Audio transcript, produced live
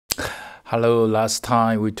Hello, last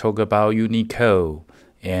time we talked about Unicode,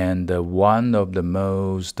 and one of the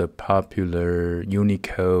most popular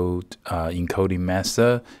Unicode encoding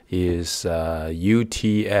method is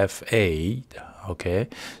UTF-8. Okay,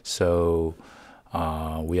 so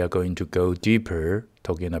we are going to go deeper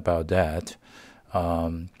talking about that.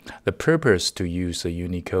 The purpose to use a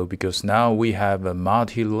Unicode, because now we have a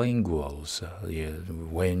multilinguals.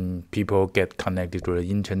 When people get connected to the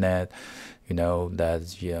internet, you know that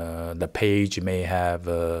the page may have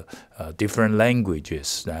different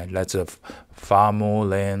languages. Right? That's far more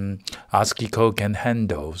than ASCII code can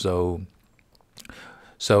handle. So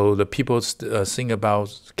the people think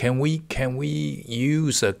about, can we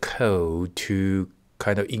use a code to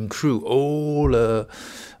kind of include all the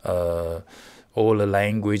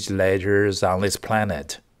language letters on this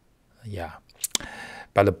planet? Yeah.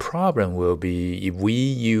 But the problem will be if we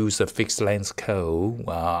use a fixed length code,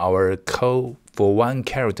 our code for one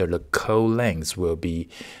character, the code length will be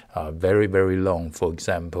very, very long. For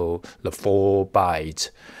example, the 4 bytes.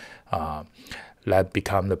 That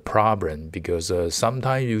become the problem because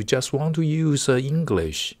sometimes you just want to use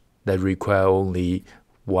English that require only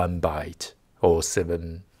 1 byte or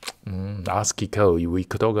 7. ASCII code. We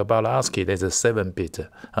could talk about ASCII. There's a 7-bit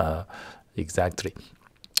exactly,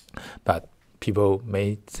 but people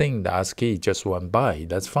may think the ASCII is just 1 byte.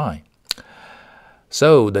 That's fine.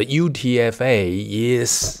 So the UTF-8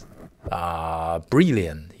 is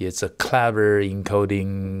brilliant. It's a clever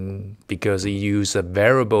encoding because it uses a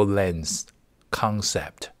variable length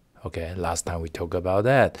concept. Okay, last time we talked about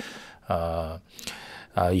that.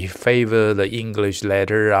 You favor the English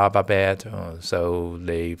letter alphabet, so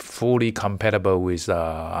they fully compatible with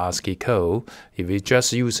ASCII code. If you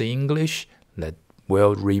just use English, that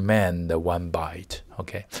will remain the 1 byte.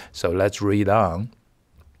 Okay, so let's read on.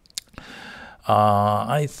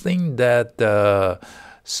 I think that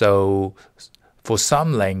so for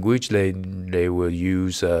some language they will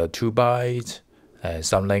use 2 bytes.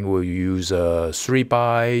 Some language will use 3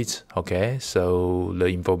 bytes. Okay, so the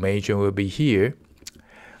information will be here.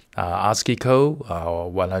 ASCII code,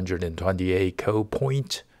 128 code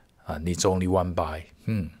point, needs only 1 byte.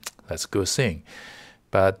 That's a good thing.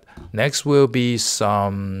 But next will be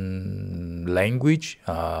some language,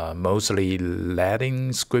 mostly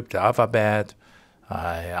Latin script alphabet,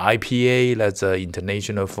 IPA, that's an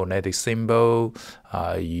international phonetic symbol,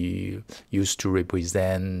 used to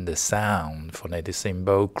represent the sound phonetic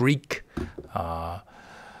symbol, Greek,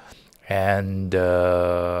 and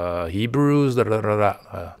Hebrews, a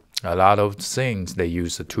lot of things they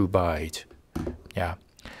use a 2 byte. Yeah.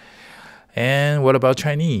 And what about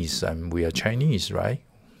Chinese? We are Chinese, right?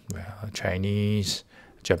 Chinese,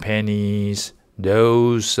 Japanese,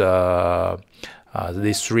 those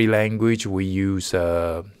these 3 language we use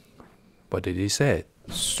what did he say?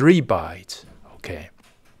 3 bytes. Okay.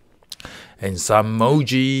 And some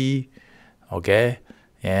emoji, okay,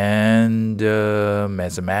 and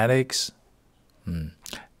mathematics,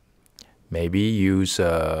 maybe use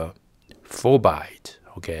 4 byte.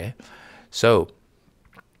 Okay, so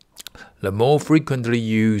the more frequently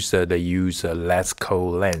used, they use less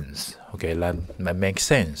code length. Okay, that makes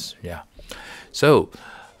sense. Yeah. So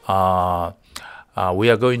we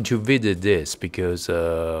are going to visit this because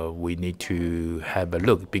we need to have a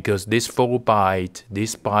look, because this 4 byte,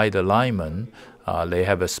 this byte alignment, they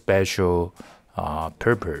have a special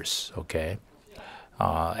purpose. Okay,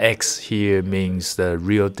 X here means the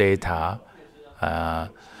real data,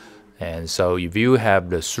 and so if you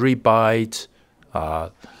have the 3 bytes,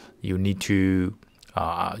 you need to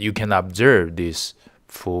you can observe this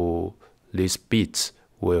for these bits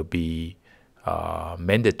will be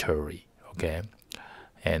mandatory. Okay,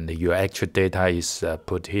 and your actual data is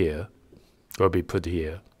put here, will be put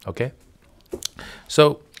here. Okay,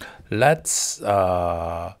 so let's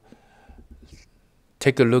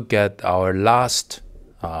take a look at our last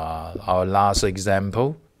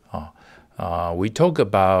example. We talked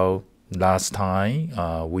about last time.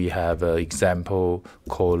 We have an example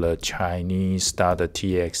called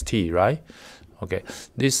Chinese.txt, right? Okay,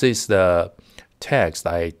 this is the text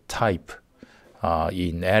I type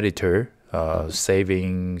in editor,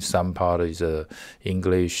 saving some part is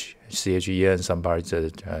English CHEN, some part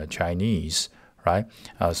is Chinese, right?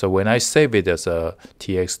 So when I save it as a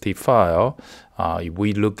txt file, if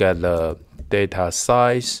we look at the data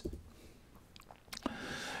size,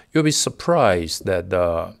 you'll be surprised that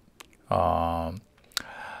the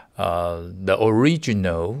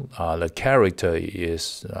original the character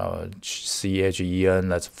is CHEN,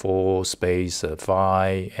 that's 4 space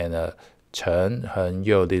 5, and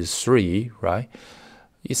Herng-Yow is 3, right?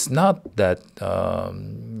 it's not that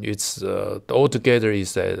it's altogether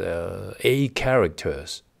is 8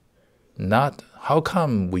 characters. Not how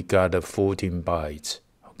come we got 14 bytes?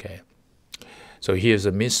 Okay, so here's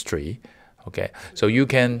a mystery. Okay, so you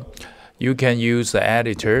can use the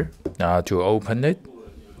editor to open it.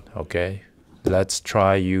 Okay, let's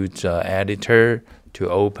try use the editor to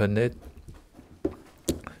open it.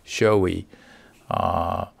 Shall we?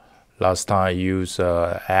 Last time I used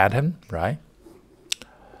Atom, right?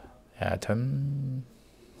 Atom.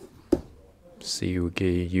 See, we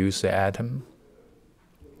can use the Atom.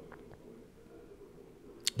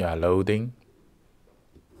 Yeah, loading.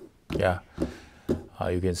 Yeah,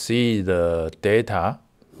 you can see the data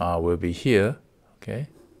will be here. Okay,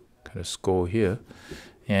 kind of scroll here,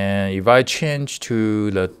 and if I change to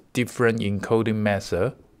the different encoding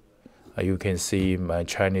method, you can see my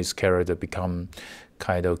Chinese character become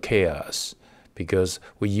kind of chaos because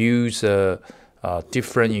we use a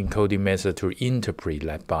different encoding method to interpret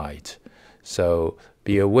that byte. So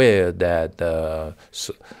be aware that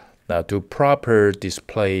to proper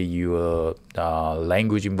display your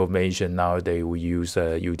language information, nowadays we use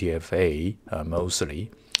UTF-8 mostly.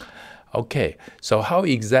 Okay, so how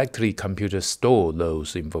exactly computers store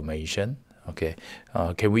those information? Okay,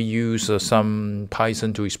 can we use some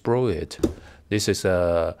Python to explore it? This is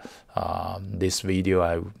this video.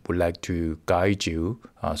 I would like to guide you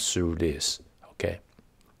through this. Okay,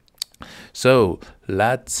 so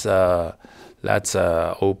let's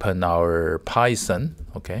open our Python.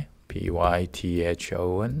 Okay,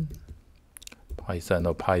 Python, Python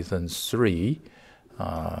or Python 3.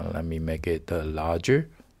 Let me make it larger.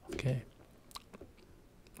 Okay.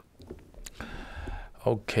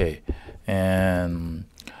 Okay, and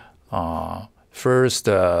first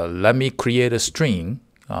let me create a string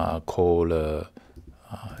called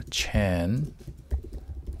chain.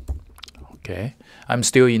 Okay, I'm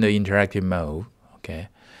still in the interactive mode. Okay,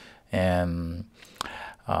 and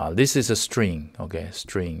this is a string. Okay,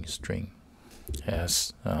 string.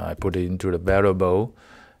 Yes, I put it into the variable,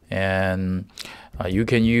 and you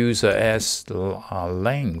can use s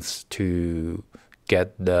length to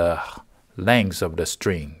get the length of the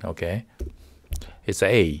string. Okay, it's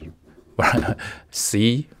A,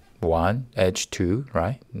 C1, H2,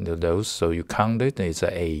 right? Those, so you count it, it's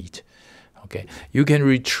 8. Okay, you can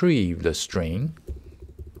retrieve the string.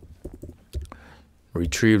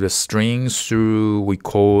 Retrieve the string through we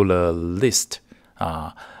call a list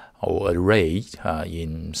or array.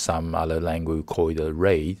 In some other language we call it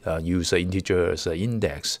array. Use an integer as an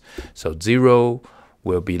index. So 0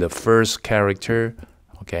 will be the first character.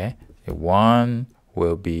 Okay, 1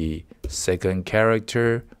 will be second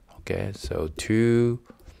character. Okay, so 2,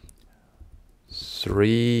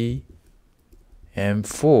 3, and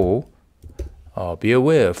 4. Be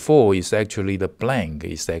aware, 4 is actually the blank.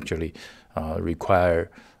 It's actually require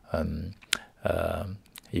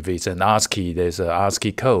if it's an ASCII, there's an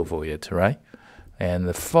ASCII code for it, right?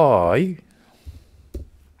 And 5,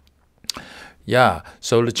 yeah.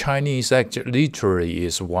 So the Chinese actually literally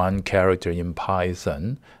is 1 character in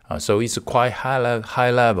Python, so it's quite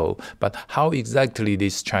high level. But how exactly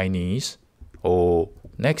this Chinese or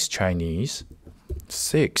next Chinese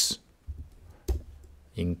 6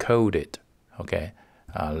 encoded? Okay,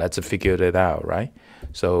 let's figure it out, right?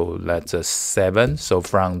 So that's 7. So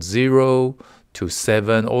from 0 to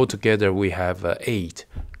 7 altogether we have 8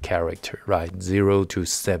 character, right? 0 to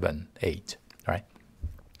 7, 8, right?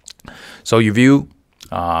 So if you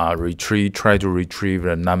try to retrieve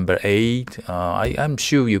the number 8, I'm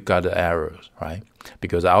sure you got errors, right?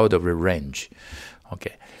 Because out of the range.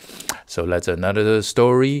 Okay, so that's another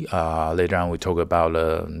story. Later on we talk about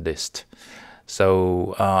list.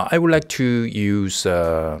 So I would like to use,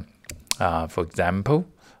 for example,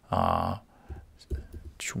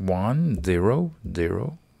 1, 0,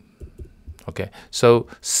 0. Okay, so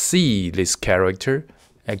see this character.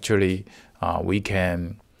 Actually, we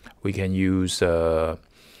can use a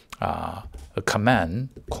command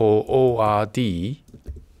called ORD.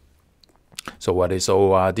 So what is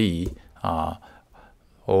ORD?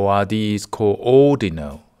 ORD is called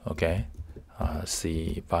ordinal. Okay,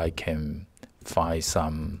 see if I can find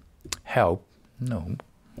some help. No,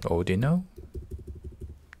 ordinal.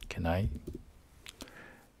 Can I?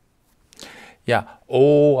 Yeah,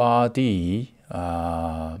 ORD.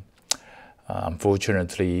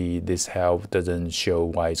 Unfortunately, this help doesn't show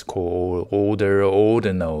why it's called order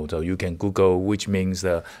ordinal. So you can Google, which means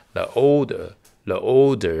the order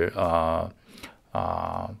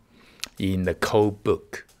in the code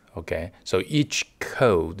book. Okay, so each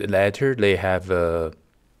code letter they have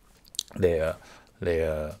their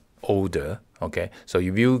order. Okay, so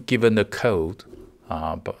if you given the code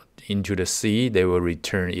but into the C, they will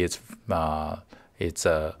return its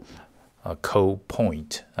code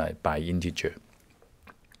point by integer.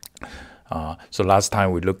 So last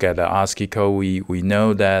time we looked at the ASCII code, we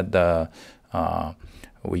know that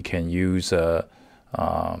we can use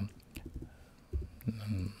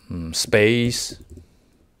space.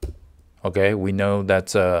 Okay, we know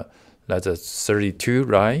that's a 32,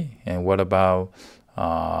 right? And what about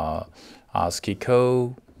ASCII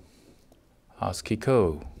code? ASCII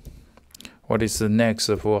code. What is the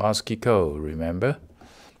next for ASCII code? Remember?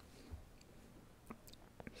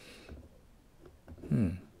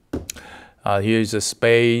 Here is a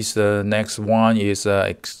space. The next one is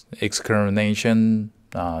exclamation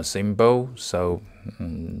symbol. So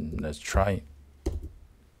let's try it.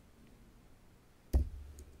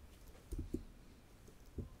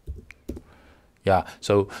 Yeah,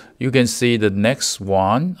 so you can see the next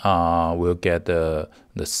one will get the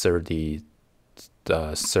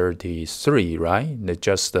 33, right? That's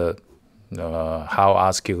just how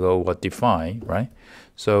ASCII code was defined, right?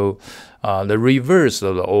 So the reverse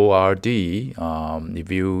of the ORD,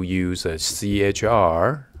 if you use a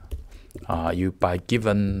CHR, you by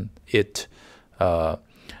giving it the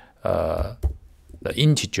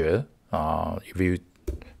integer, if you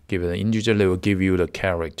give an integer, they will give you the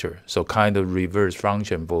character. So kind of reverse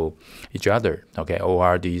function for each other. Okay,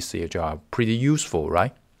 ORD, CHR, pretty useful,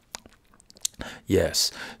 right?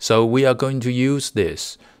 Yes. So we are going to use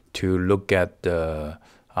this to look at the,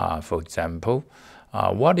 for example,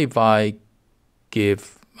 what if I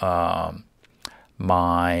give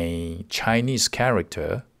my Chinese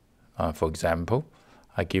character, for example,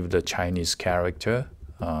 I give the Chinese character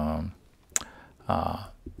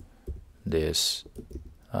this.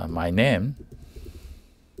 My name,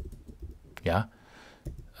 yeah,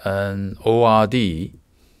 and ORD,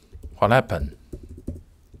 what happened?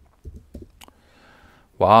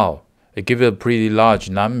 Wow, it gives a pretty large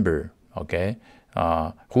number, okay?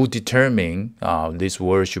 Who determine this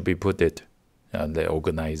word should be put it? The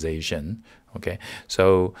organization, okay?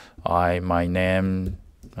 So my name,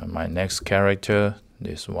 my next character,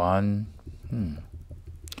 this one,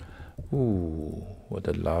 Ooh, what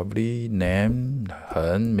a lovely name.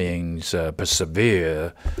 Herng means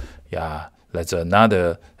persevere. Yeah, that's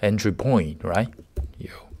another entry point, right?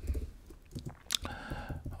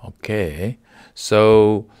 Okay,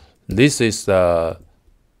 so this is the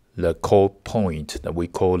code point that we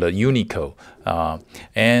call the unicode,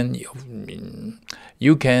 and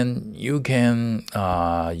you can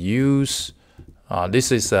use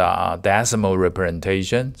this is a decimal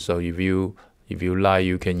representation. So if you like,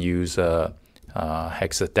 you can use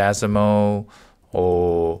hexadecimal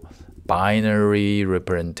or binary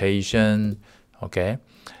representation, okay,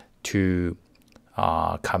 to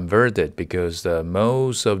convert it, because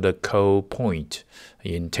most of the code point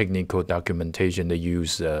in technical documentation, they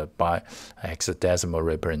use by hexadecimal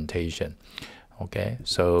representation. Okay,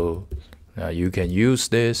 so you can use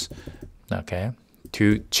this, okay,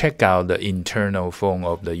 to check out the internal form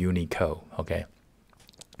of the Unicode. Okay.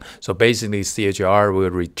 So basically, CHR will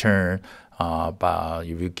return, but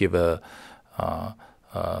if you give a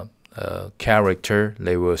character,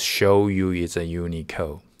 they will show you it's a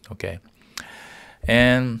Unicode. Okay,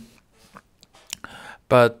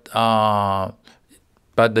 but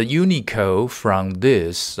the Unicode from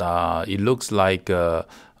this, it looks like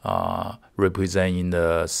representing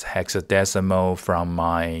the hexadecimal.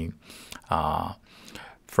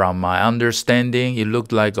 From my understanding, it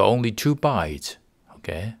looked like only 2 bytes.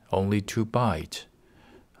 Okay, only 2 bytes.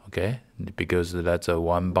 Okay, because that's a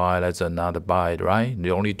 1 byte, that's another byte, right? The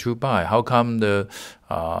only 2 bytes. How come the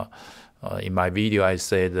in my video I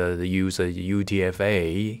said they use a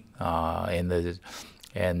UTF-8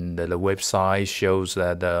 and the website shows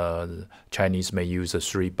that the Chinese may use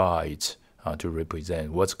 3 bytes to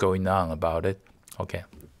represent. What's going on about it? Okay.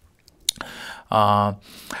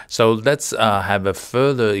 So let's have a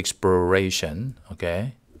further exploration.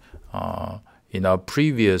 Okay. In our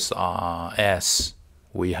previous S,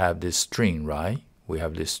 we have this string, right? We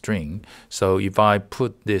have this string. So if I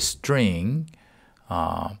put this string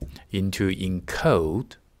into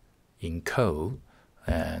encode,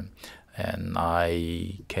 and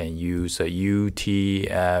I can use a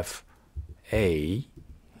UTF-8.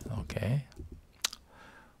 Okay.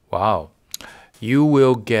 Wow, you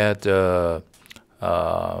will get a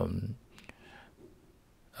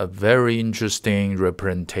very interesting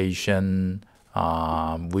representation,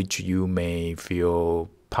 which you may feel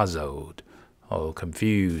puzzled or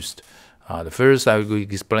confused. The first I will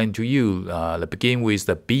explain to you, begin with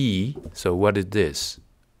the B. So what is this?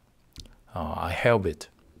 I help it.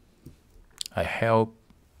 I help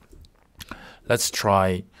let's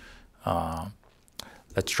try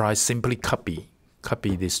simply copy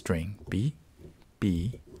this string B,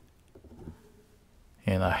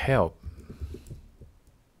 and help.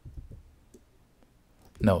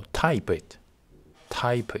 No, type it.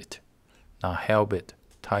 Now help it.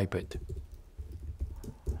 Type it.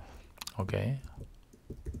 Okay.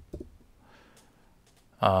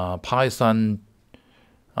 Python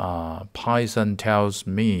tells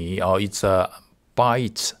me, it's a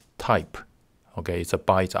byte type. Okay, it's a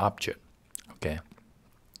byte object. Okay.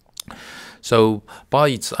 So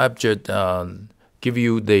bytes object give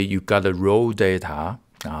you you got the raw data,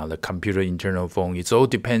 the computer internal phone. It all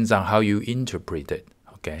depends on how you interpret it.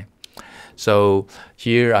 Okay. So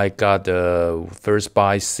here I got the first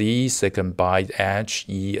byte C, second byte H,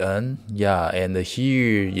 E, N. Yeah, and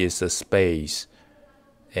here is a space.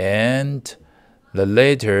 And the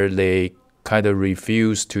later they kind of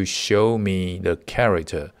refuse to show me the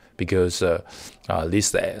character because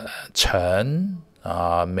this Chen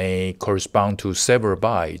may correspond to several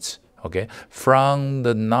bytes. Okay, from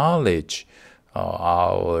the knowledge,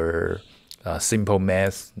 our simple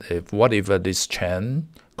math, what if this Chen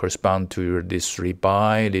correspond to this 3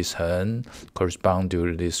 byte, this Herng correspond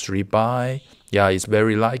to this 3 byte. Yeah, it's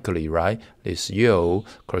very likely, right? This Yow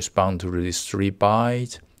correspond to this 3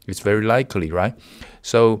 byte. It's very likely, right?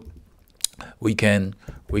 So we can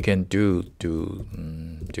do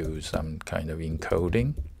some kind of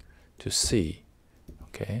encoding to see.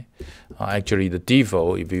 Okay, actually the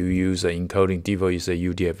default, if you use an encoding default, is a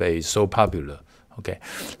UTF-8. It's so popular. Okay,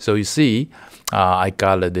 so you see, I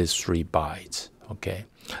got this 3 bytes. Okay,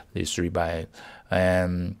 this 3 bytes,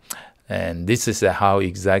 and this is how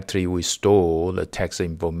exactly we store the text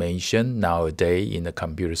information nowadays in the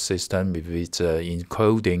computer system. If it's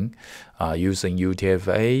encoding using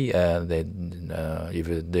UTF-8, then if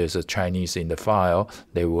there's a Chinese in the file,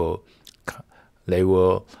 they will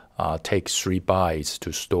take 3 bytes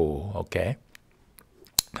to store. Okay.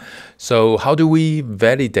 So how do we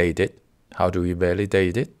validate it?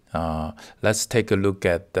 Let's take a look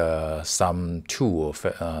at some tool,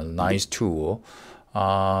 nice tool.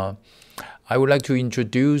 I would like to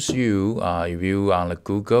introduce you. If you on the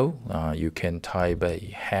Google, you can type a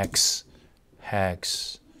hex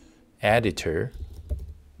editor.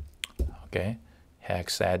 Okay,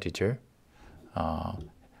 hex editor,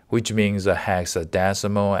 which means a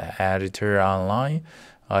hexadecimal editor online.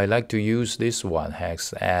 I like to use this one,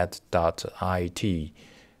 hexed.it.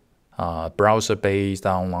 Browser-based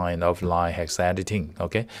online, offline hex editing.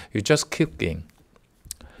 Okay, you just click in,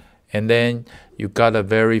 and then you got a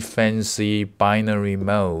very fancy binary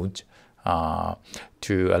mode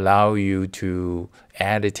to allow you to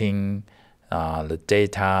editing the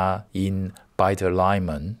data in byte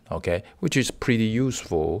alignment. Okay, which is pretty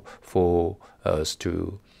useful for us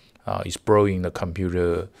to exploring the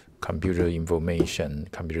computer information,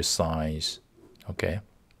 computer science. Okay.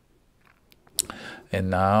 And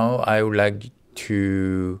now I would like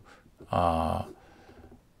to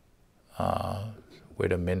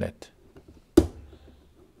wait a minute.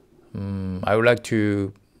 I would like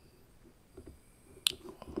to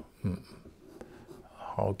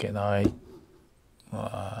how can I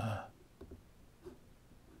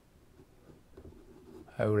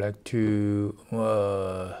would like to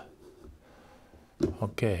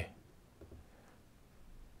okay.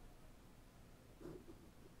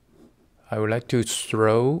 I would like to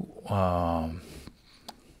throw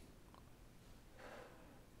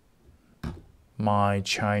my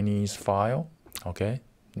Chinese file, okay,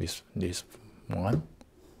 this one,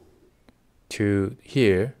 to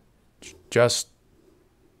here, just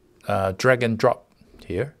drag and drop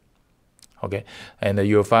here, okay, and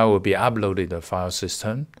your file will be uploaded to the file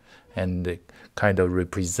system and kind of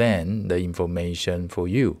represent the information for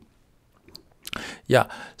you. Yeah,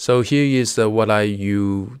 so here is what I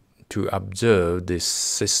use to observe this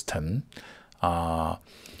system.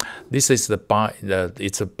 This is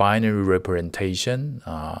it's a binary representation.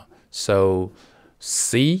 So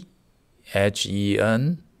C, H, E,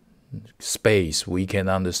 N space we can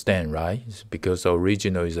understand, right? Because the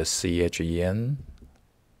original is a C, H, E, N.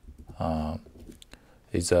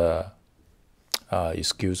 It's a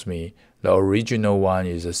excuse me. The original one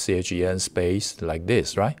is a C, H, E, N space like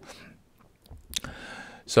this, right?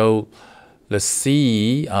 So the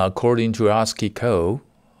C, according to ASCII code,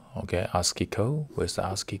 okay, ASCII code, where's the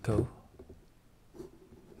ASCII code?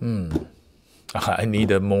 I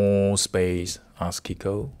need a more space, ASCII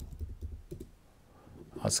code,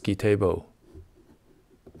 ASCII table,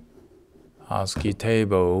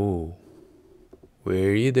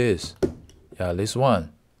 where it is? Yeah, this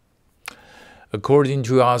one. according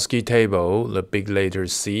to ASCII table, the big letter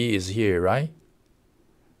C is here, right?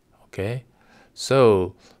 Okay,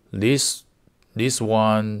 so this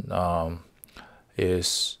one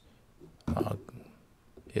is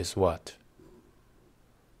what?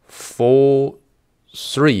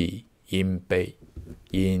 4-3 in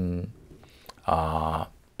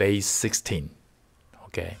base 16.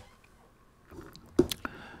 Okay.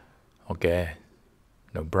 Okay,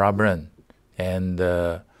 no problem. And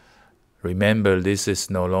remember, this is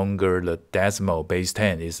no longer the decimal base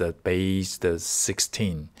 10, it's the base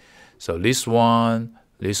 16. So this one,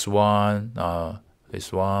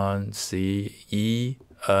 C, E,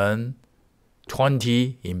 N,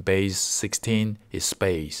 20 in base 16 is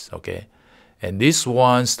space, okay? And this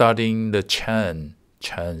one starting the Chen,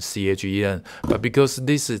 C-H-E-N. But because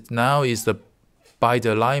this is now is the byte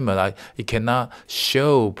alignment, it cannot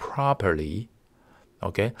show properly,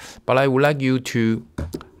 okay? But I would like you to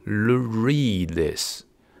read this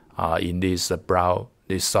in this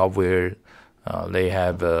this software. They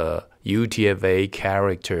have a UTF-8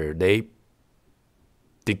 character. They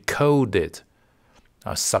decode it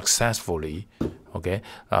successfully. Okay,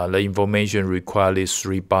 the information required is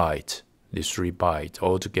 3 bytes. This 3 bytes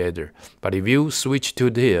altogether. But if you switch to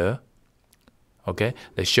there, okay,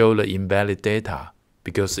 they show the invalid data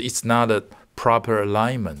because it's not a proper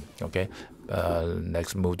alignment. Okay,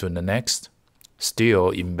 let's move to the next. Still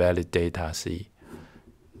invalid data. See,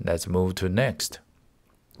 let's move to next.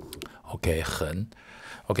 Okay, Herng.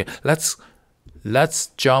 Okay, let's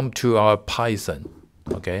jump to our Python.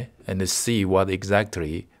 Okay, and see what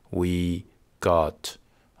exactly we got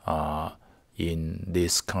in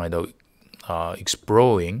this kind of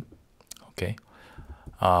exploring. Okay,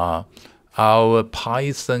 our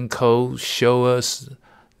Python code show us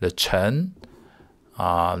the Chen.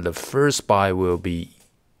 The first byte will be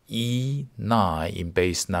E9 in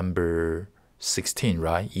base number 16,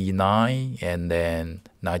 right? E9 and then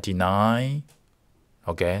 99.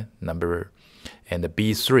 Okay, number and the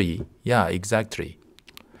B3. Yeah, exactly.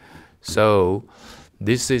 So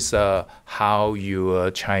this is how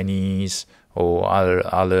your Chinese or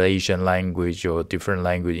other Asian language or different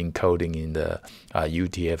language encoding in the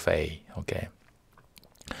UTF-8. Okay.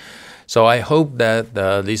 So I hope that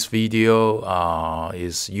this video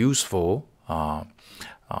is useful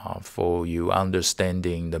for you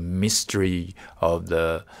understanding the mystery of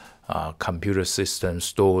the computer system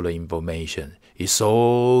store the information. It's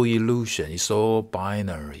all illusion. It's all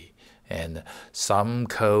binary. And some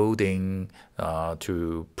coding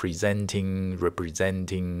to representing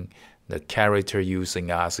the character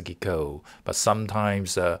using ASCII code. But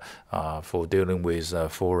sometimes for dealing with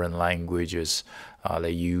foreign languages,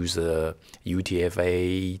 they use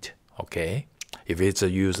UTF-8. Okay, if it's a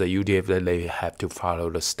user UTF-8, they have to follow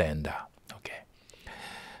the standard. Okay,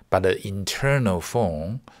 but the internal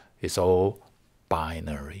form is all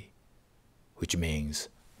binary, which means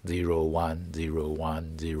 0, 1, 0,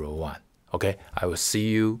 1, 0, 1. Okay, I will see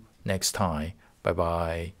you next time.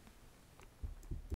 Bye-bye.